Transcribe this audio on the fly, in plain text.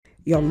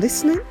You're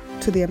listening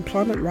to the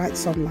Employment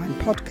Rights Online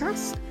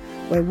podcast,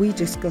 where we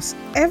discuss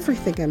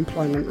everything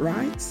employment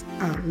rights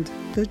and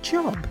the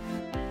job.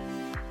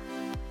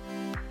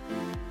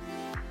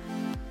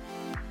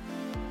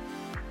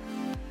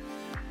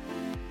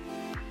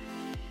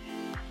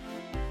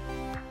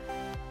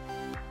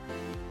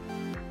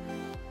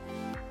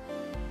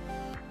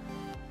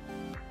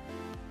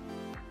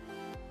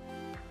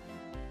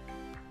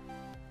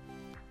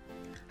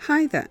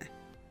 Hi there.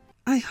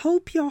 I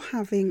hope you're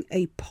having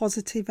a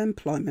positive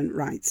employment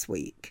rights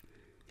week.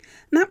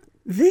 Now,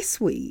 this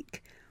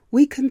week,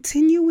 we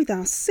continue with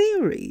our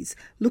series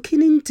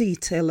looking in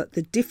detail at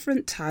the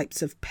different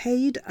types of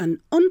paid and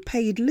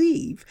unpaid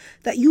leave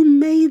that you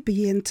may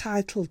be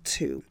entitled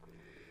to.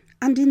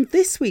 And in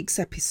this week's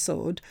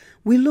episode,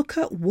 we look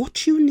at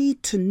what you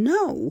need to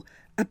know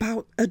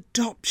about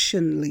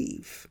adoption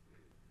leave.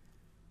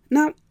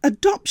 Now,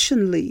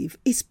 adoption leave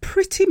is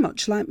pretty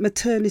much like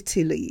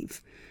maternity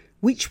leave,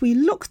 which we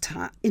looked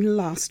at in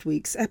last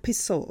week's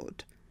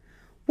episode.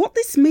 What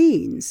this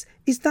means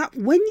is that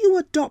when you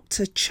adopt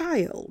a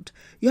child,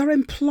 your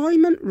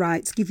employment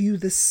rights give you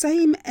the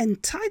same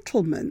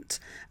entitlement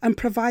and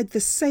provide the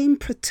same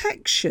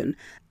protection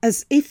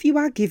as if you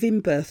are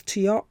giving birth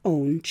to your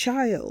own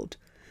child.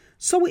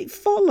 So it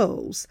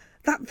follows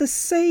that the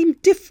same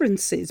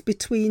differences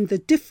between the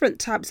different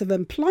types of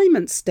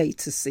employment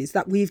statuses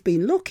that we've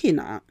been looking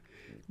at,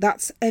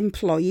 that's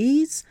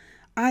employees,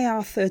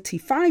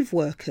 IR35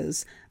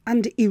 workers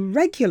and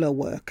irregular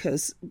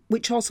workers,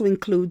 which also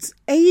includes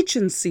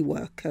agency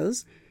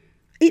workers,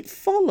 it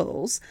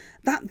follows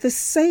that the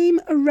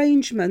same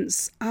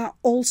arrangements are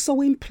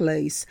also in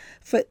place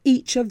for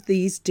each of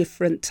these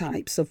different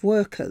types of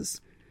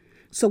workers.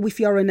 So if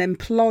you're an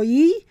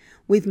employee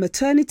with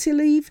maternity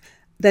leave,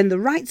 then the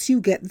rights you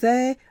get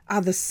there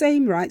are the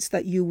same rights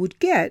that you would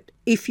get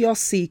if you're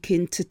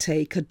seeking to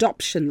take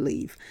adoption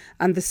leave.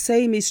 And the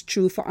same is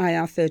true for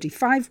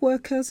IR35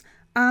 workers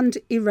and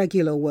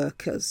irregular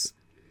workers.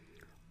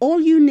 All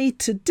you need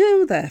to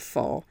do,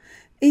 therefore,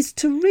 is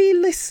to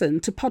re-listen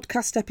to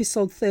podcast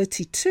episode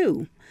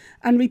 32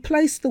 and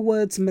replace the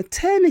words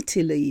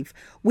maternity leave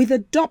with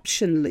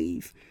adoption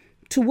leave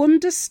to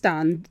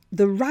understand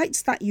the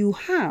rights that you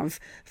have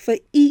for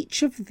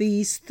each of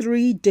these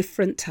three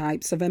different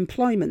types of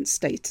employment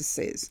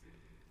statuses.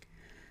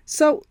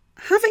 So,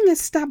 having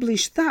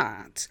established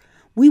that,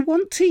 we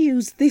want to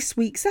use this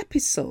week's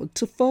episode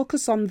to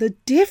focus on the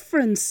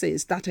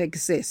differences that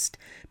exist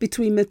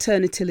between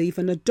maternity leave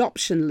and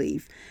adoption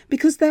leave,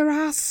 because there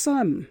are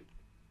some.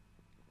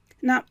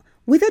 Now,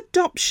 with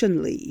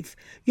adoption leave,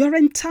 you're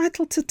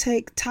entitled to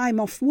take time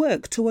off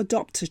work to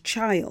adopt a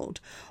child,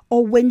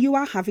 or when you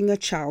are having a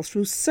child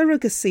through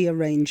surrogacy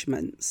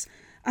arrangements.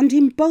 And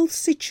in both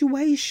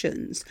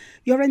situations,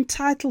 you're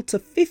entitled to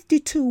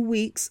 52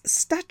 weeks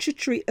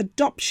statutory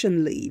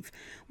adoption leave,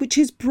 which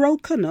is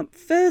broken up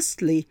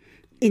firstly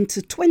into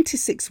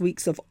 26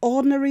 weeks of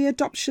ordinary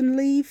adoption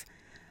leave,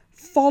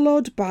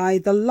 followed by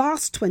the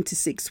last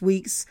 26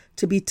 weeks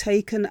to be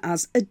taken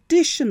as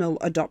additional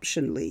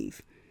adoption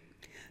leave.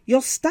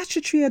 Your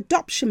statutory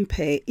adoption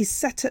pay is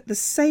set at the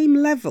same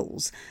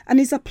levels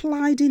and is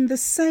applied in the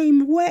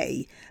same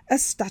way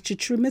as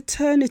statutory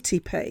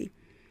maternity pay.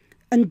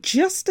 And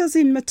just as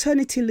in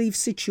maternity leave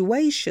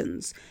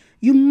situations,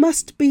 you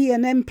must be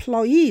an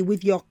employee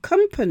with your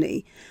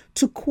company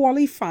to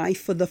qualify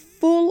for the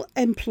full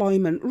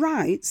employment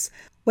rights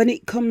when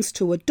it comes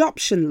to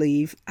adoption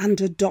leave and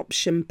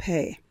adoption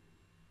pay.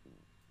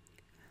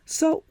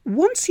 So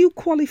once you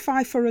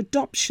qualify for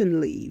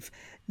adoption leave,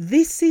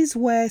 this is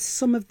where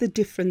some of the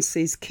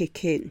differences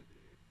kick in.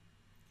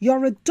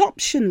 Your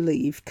adoption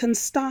leave can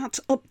start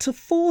up to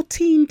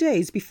 14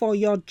 days before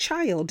your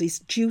child is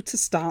due to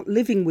start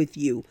living with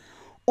you,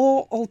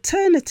 or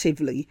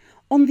alternatively,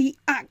 on the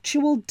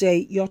actual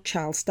date your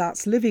child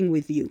starts living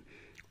with you,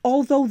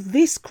 although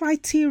this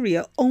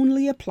criteria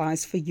only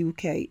applies for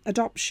UK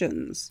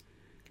adoptions.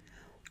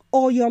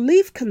 Or your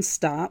leave can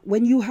start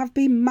when you have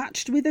been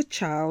matched with a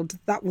child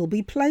that will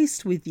be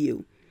placed with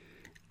you,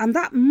 and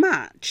that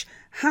match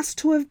has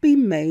to have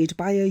been made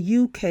by a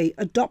UK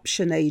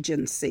adoption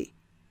agency.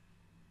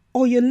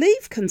 Or your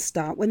leave can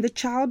start when the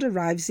child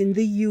arrives in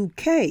the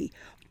UK,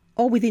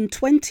 or within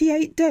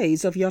 28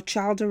 days of your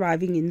child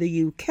arriving in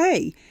the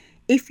UK,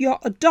 if your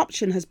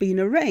adoption has been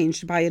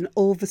arranged by an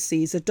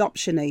overseas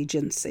adoption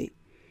agency.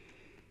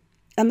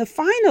 And the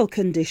final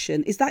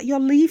condition is that your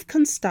leave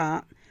can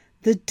start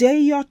the day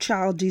your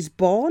child is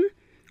born,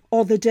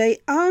 or the day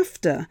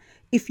after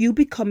if you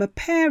become a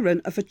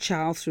parent of a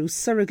child through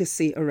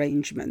surrogacy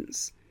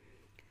arrangements.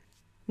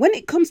 When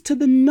it comes to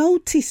the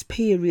notice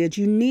period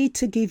you need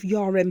to give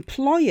your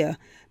employer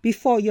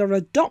before your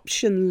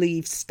adoption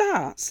leave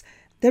starts,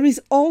 there is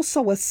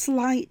also a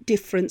slight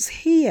difference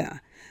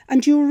here.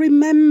 And you'll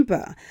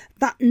remember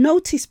that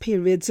notice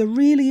periods are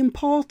really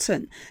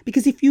important,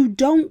 because if you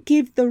don't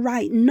give the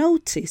right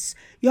notice,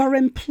 your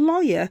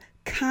employer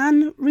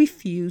can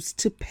refuse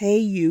to pay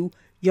you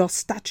your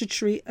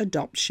statutory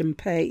adoption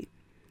pay.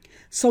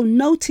 So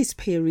notice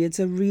periods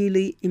are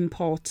really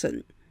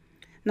important.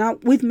 Now,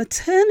 with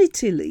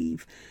maternity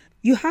leave,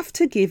 you have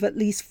to give at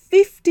least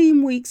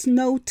 15 weeks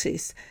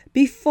notice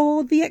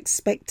before the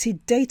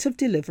expected date of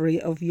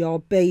delivery of your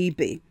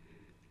baby.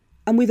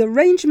 And with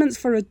arrangements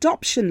for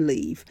adoption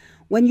leave,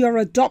 when you're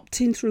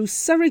adopting through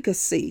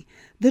surrogacy,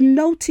 the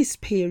notice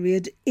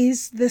period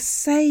is the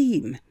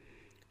same.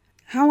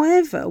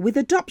 However, with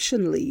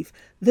adoption leave,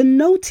 the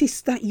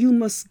notice that you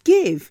must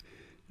give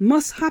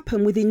must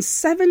happen within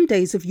 7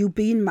 days of you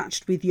being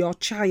matched with your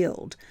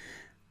child.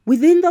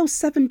 Within those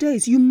 7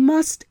 days, you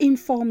must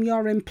inform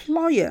your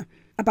employer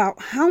about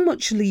how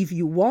much leave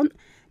you want,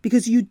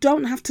 because you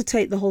don't have to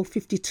take the whole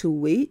 52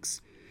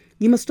 weeks.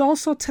 You must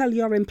also tell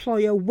your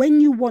employer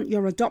when you want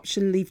your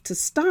adoption leave to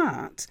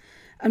start.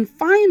 And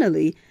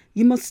finally,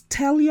 you must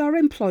tell your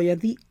employer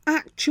the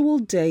actual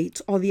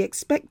date or the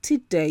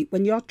expected date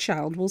when your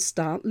child will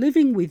start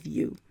living with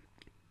you.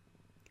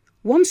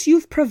 Once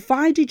you've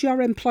provided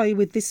your employer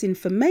with this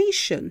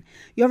information,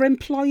 your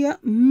employer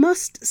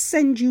must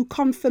send you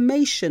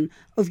confirmation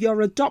of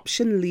your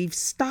adoption leave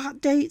start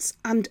dates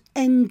and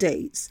end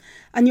dates,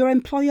 and your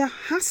employer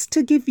has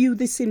to give you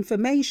this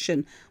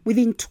information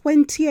within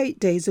 28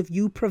 days of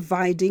you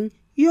providing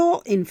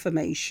your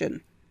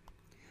information.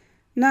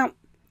 Now,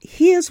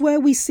 here's where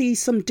we see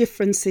some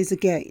differences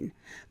again.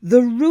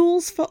 The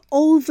rules for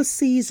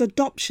overseas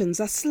adoptions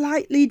are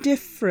slightly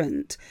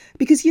different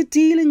because you're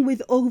dealing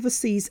with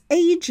overseas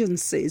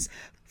agencies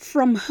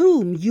from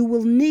whom you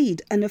will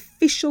need an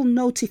official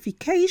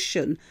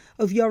notification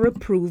of your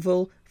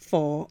approval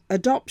for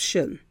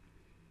adoption.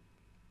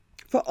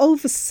 For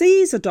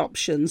overseas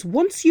adoptions,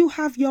 once you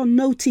have your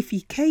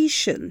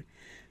notification,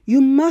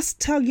 you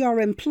must tell your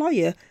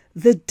employer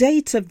the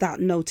date of that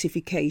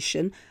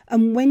notification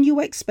and when you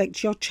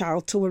expect your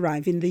child to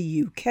arrive in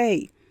the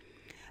UK.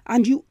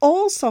 And you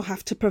also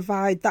have to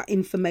provide that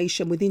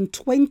information within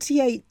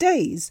 28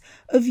 days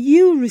of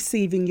you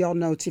receiving your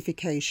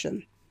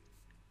notification.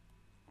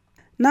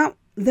 Now,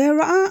 there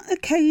are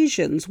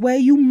occasions where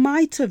you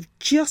might have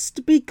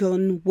just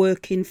begun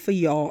working for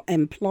your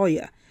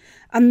employer,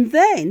 and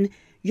then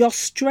you're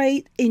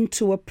straight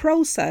into a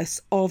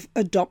process of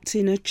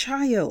adopting a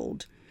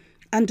child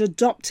and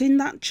adopting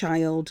that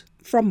child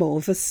from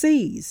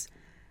overseas.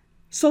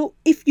 So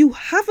if you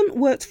haven't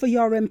worked for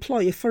your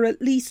employer for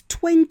at least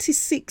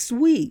 26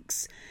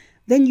 weeks,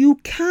 then you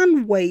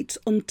can wait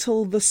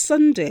until the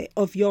Sunday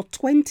of your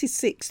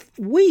 26th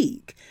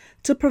week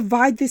to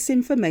provide this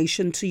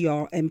information to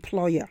your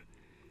employer.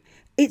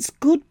 It's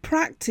good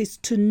practice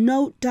to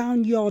note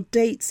down your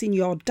dates in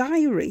your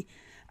diary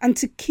and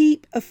to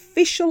keep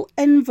official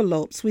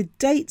envelopes with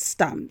date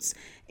stamps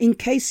in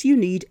case you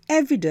need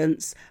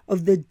evidence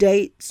of the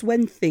dates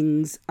when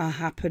things are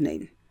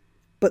happening.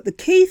 But the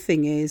key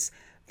thing is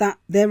that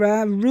there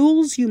are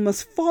rules you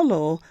must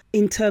follow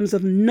in terms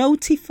of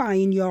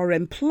notifying your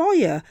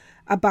employer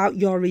about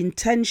your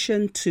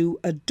intention to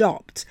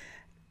adopt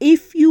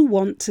if you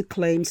want to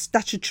claim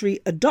statutory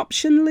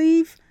adoption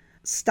leave,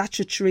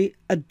 statutory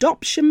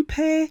adoption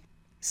pay,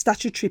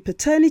 statutory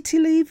paternity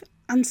leave,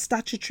 and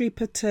statutory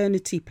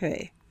paternity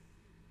pay.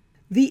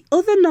 The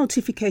other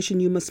notification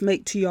you must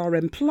make to your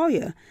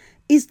employer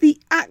is the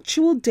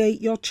actual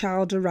date your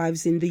child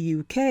arrives in the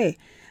UK.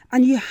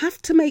 And you have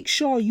to make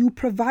sure you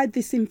provide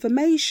this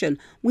information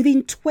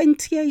within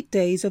 28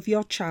 days of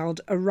your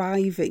child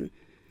arriving,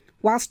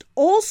 whilst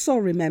also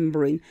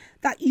remembering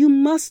that you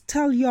must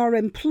tell your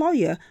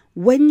employer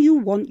when you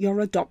want your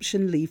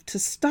adoption leave to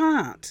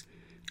start.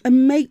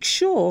 And make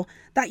sure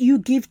that you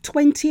give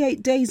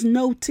 28 days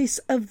notice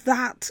of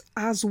that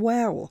as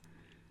well.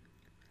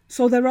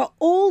 So there are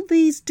all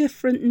these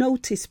different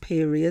notice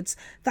periods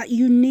that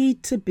you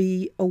need to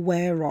be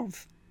aware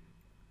of.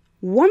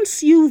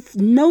 Once you've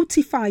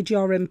notified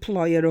your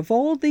employer of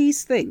all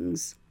these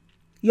things,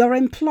 your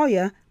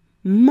employer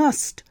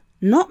must,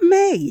 not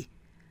may,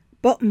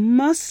 but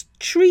must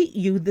treat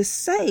you the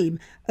same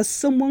as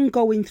someone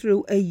going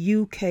through a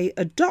UK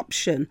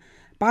adoption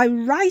by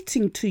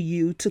writing to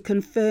you to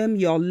confirm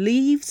your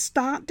leave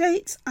start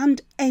dates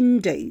and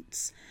end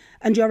dates.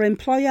 And your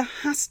employer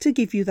has to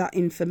give you that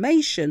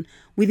information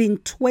within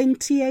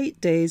 28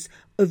 days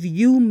of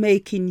you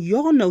making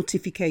your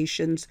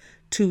notifications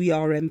to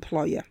your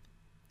employer.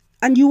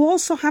 And you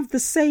also have the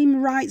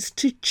same rights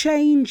to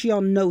change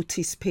your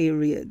notice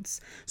periods.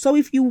 So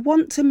if you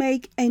want to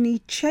make any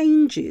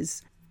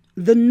changes,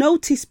 the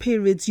notice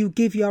periods you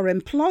give your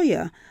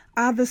employer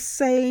are the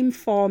same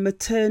for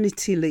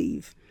maternity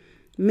leave,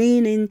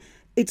 meaning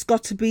it's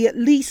got to be at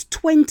least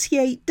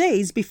 28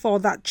 days before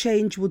that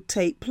change would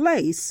take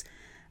place.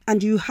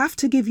 And you have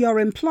to give your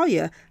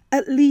employer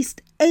at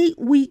least 8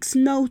 weeks'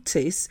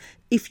 notice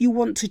if you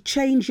want to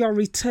change your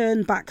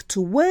return back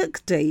to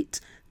work date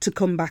to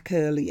come back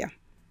earlier.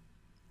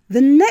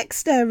 The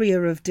next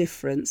area of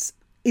difference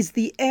is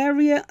the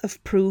area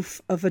of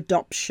proof of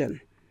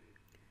adoption.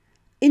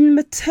 In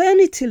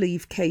maternity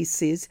leave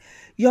cases,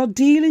 you're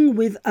dealing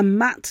with a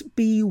MAT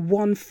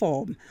B1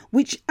 form,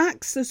 which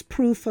acts as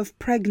proof of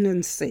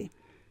pregnancy.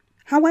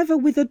 However,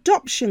 with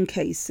adoption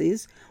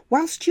cases,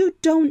 whilst you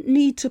don't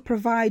need to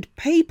provide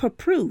paper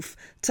proof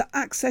to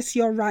access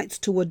your rights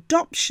to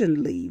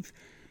adoption leave,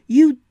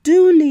 you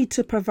do need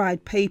to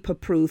provide paper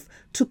proof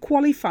to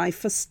qualify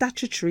for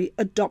statutory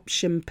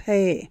adoption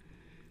pay.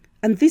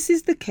 And this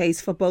is the case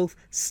for both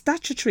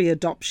statutory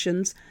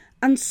adoptions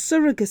and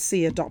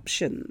surrogacy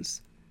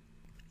adoptions.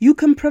 You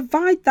can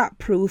provide that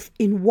proof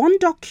in one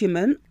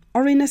document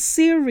or in a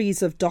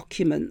series of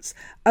documents,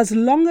 as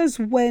long as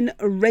when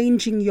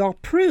arranging your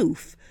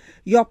proof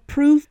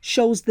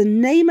shows the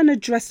name and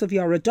address of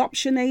your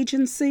adoption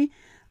agency,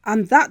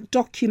 and that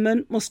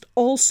document must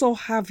also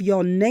have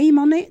your name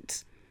on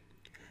it.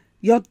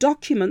 Your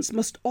documents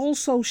must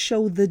also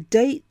show the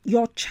date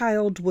your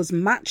child was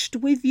matched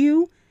with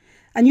you,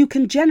 and you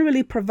can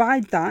generally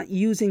provide that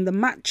using the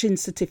matching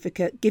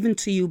certificate given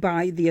to you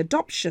by the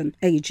adoption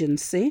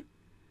agency.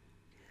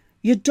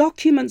 Your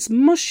documents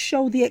must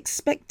show the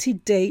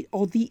expected date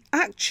or the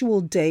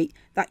actual date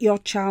that your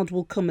child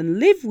will come and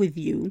live with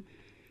you,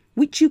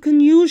 which you can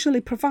usually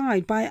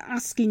provide by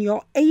asking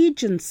your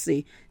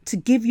agency to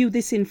give you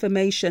this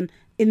information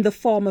in the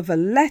form of a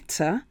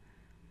letter.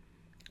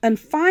 And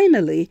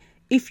finally,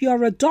 if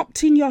you're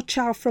adopting your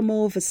child from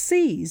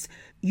overseas,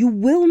 you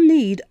will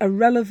need a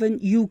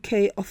relevant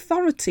UK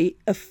authority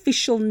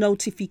official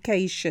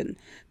notification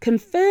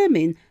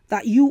confirming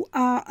that you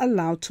are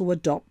allowed to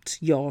adopt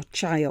your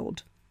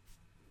child.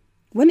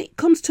 When it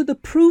comes to the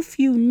proof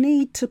you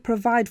need to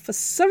provide for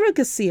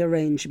surrogacy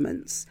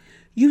arrangements,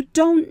 you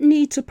don't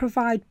need to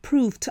provide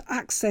proof to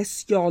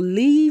access your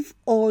leave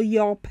or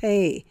your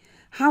pay.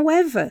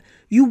 However,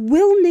 you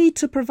will need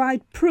to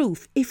provide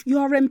proof if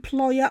your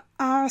employer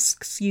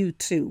asks you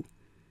to.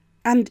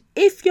 And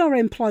if your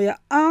employer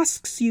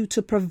asks you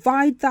to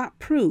provide that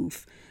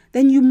proof,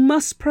 then you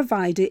must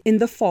provide it in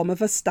the form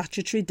of a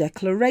statutory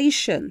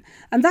declaration.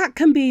 And that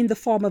can be in the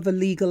form of a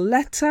legal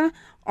letter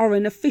or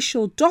an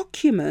official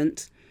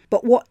document.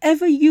 But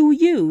whatever you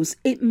use,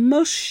 it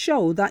must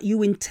show that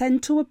you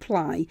intend to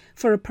apply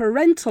for a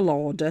parental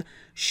order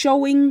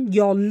showing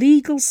your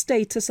legal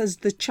status as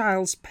the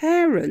child's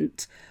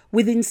parent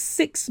within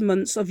 6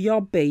 months of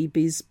your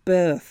baby's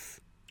birth.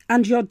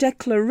 And your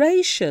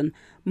declaration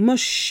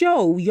must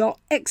show your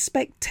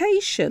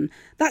expectation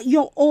that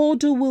your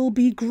order will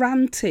be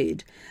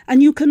granted,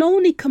 and you can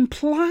only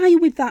comply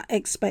with that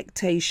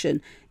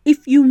expectation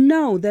if you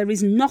know there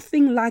is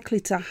nothing likely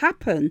to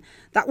happen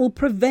that will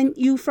prevent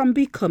you from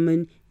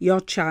becoming your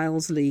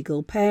child's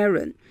legal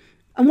parent.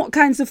 And what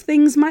kinds of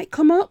things might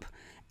come up?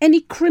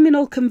 Any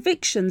criminal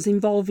convictions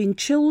involving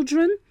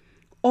children,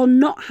 or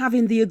not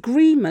having the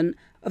agreement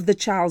of the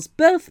child's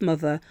birth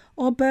mother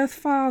or birth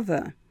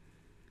father.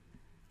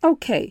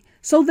 Okay,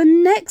 so the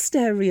next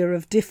area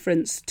of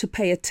difference to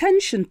pay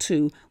attention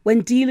to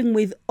when dealing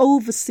with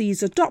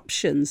overseas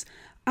adoptions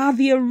are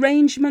the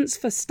arrangements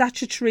for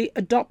statutory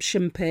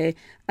adoption pay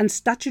and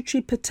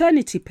statutory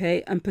paternity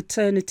pay and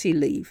paternity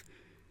leave.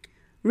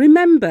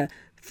 Remember,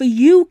 for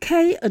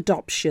UK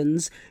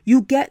adoptions,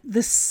 you get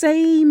the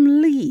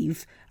same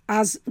leave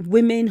as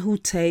women who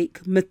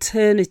take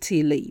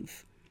maternity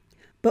leave.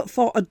 But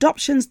for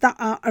adoptions that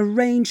are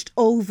arranged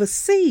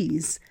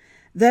overseas,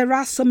 there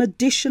are some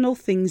additional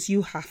things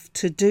you have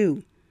to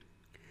do.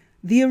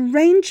 The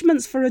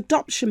arrangements for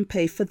adoption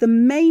pay for the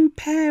main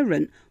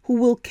parent who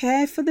will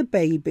care for the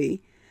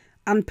baby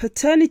and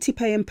paternity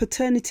pay and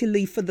paternity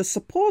leave for the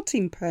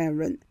supporting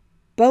parent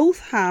both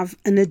have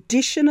an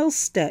additional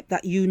step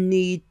that you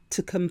need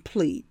to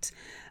complete.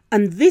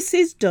 And this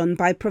is done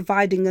by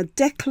providing a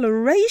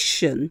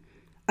declaration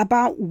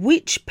about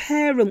which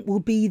parent will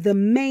be the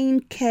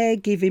main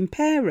caregiving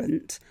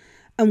parent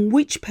and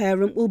which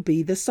parent will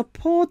be the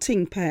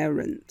supporting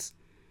parent.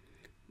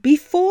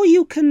 Before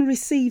you can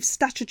receive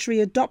statutory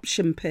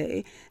adoption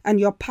pay and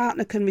your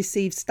partner can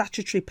receive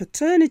statutory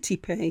paternity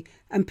pay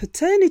and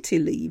paternity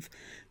leave,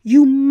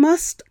 you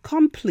must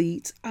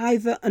complete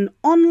either an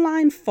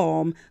online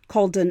form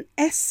called an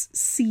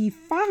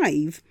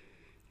SC5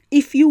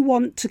 if you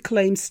want to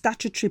claim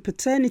statutory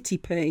paternity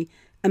pay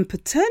and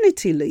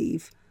paternity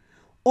leave,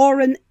 or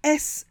an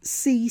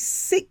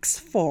SC6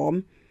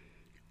 form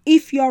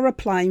if you're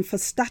applying for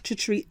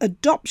statutory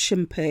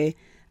adoption pay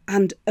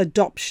and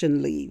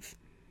adoption leave.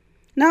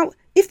 Now,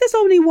 if there's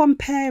only one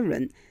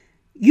parent,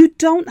 you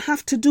don't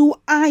have to do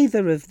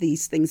either of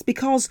these things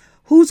because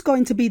who's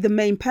going to be the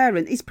main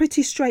parent is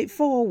pretty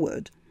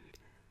straightforward.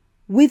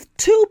 With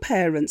two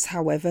parents,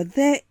 however,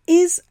 there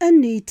is a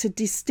need to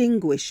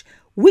distinguish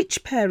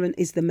which parent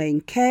is the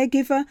main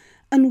caregiver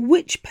and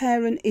which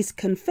parent is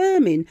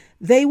confirming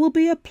they will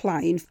be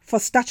applying for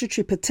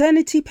statutory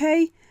paternity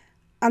pay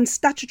and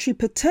statutory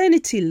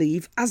paternity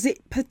leave as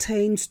it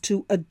pertains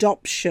to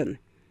adoption.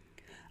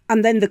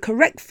 And then the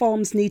correct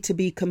forms need to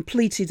be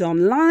completed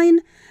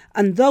online,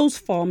 and those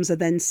forms are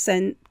then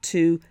sent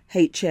to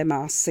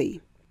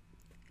HMRC.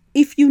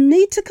 If you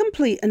need to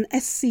complete an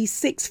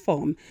SC6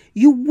 form,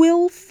 you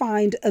will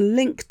find a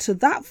link to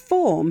that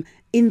form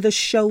in the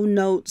show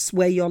notes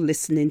where you're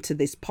listening to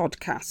this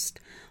podcast.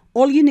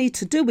 All you need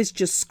to do is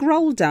just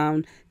scroll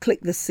down,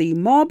 click the See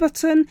More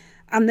button,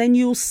 and then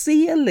you'll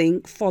see a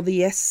link for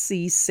the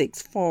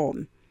SC6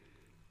 form.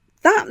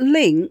 That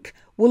link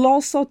will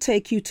also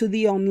take you to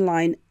the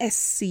online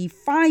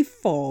SC5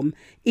 form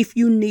if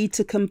you need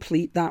to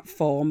complete that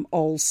form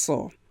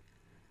also.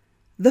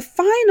 The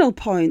final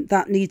point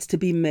that needs to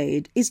be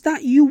made is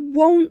that you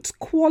won't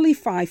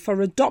qualify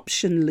for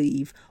adoption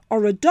leave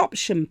or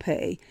adoption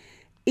pay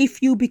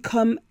if you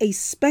become a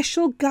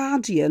special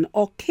guardian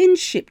or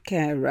kinship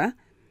carer,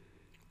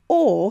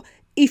 or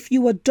if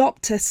you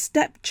adopt a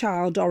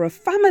stepchild or a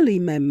family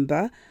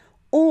member,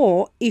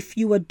 or if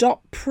you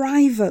adopt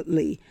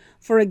privately,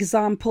 for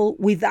example,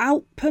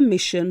 without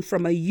permission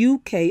from a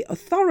UK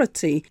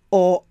authority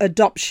or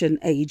adoption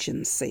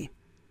agency.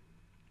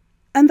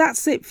 And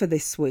that's it for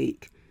this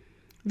week.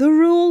 The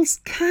rules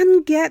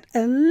can get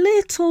a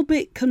little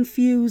bit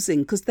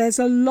confusing because there's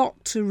a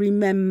lot to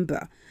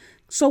remember.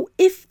 So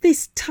if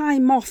this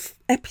time off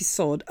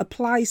episode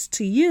applies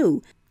to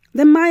you,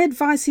 then my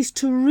advice is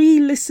to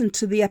re-listen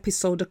to the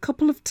episode a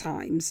couple of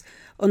times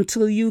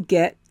until you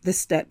get the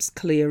steps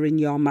clear in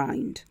your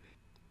mind.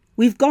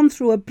 We've gone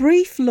through a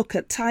brief look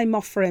at time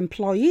off for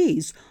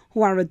employees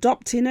who are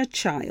adopting a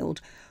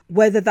child,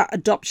 whether that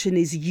adoption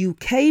is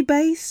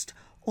UK-based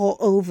or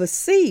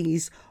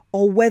overseas,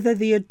 or whether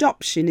the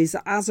adoption is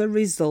as a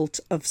result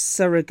of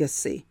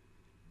surrogacy.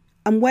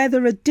 And where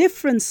there are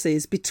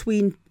differences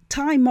between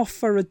time off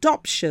for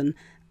adoption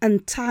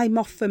and time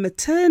off for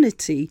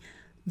maternity,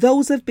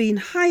 those have been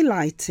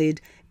highlighted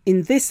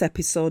in this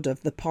episode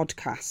of the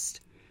podcast.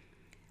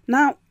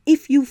 Now,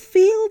 if you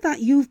feel that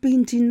you've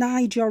been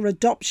denied your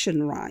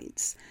adoption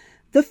rights,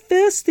 the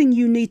first thing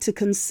you need to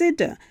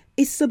consider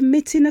is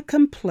submitting a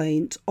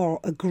complaint or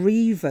a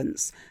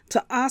grievance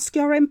to ask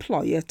your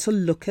employer to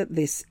look at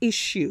this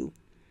issue.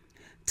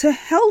 To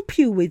help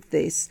you with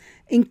this,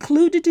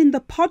 included in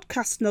the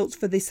podcast notes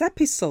for this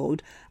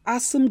episode are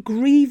some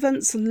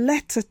grievance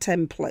letter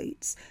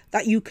templates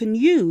that you can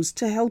use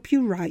to help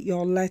you write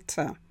your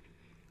letter.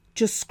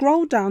 Just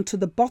scroll down to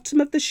the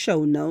bottom of the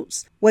show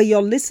notes where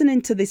you're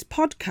listening to this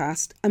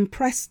podcast and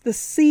press the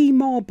See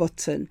More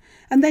button,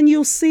 and then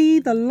you'll see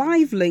the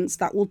live links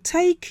that will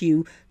take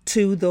you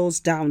to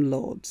those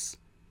downloads.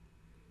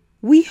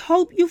 We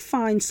hope you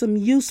find some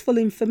useful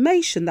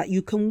information that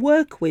you can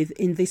work with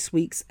in this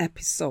week's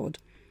episode.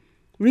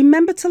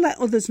 Remember to let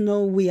others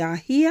know we are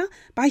here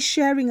by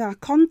sharing our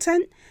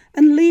content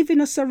and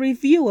leaving us a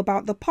review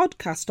about the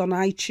podcast on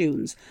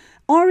iTunes,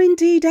 or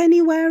indeed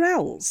anywhere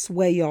else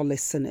where you're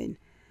listening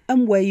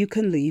and where you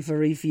can leave a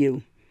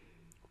review.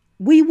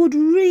 We would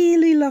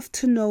really love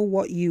to know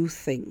what you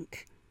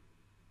think.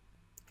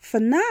 For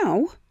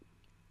now,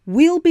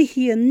 we'll be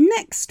here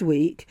next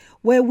week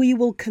where we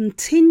will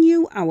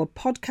continue our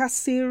podcast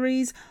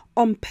series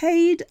on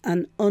paid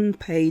and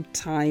unpaid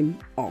time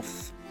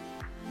off.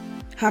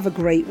 Have a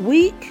great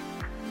week.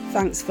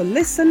 Thanks for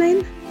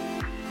listening.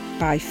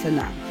 Bye for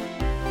now.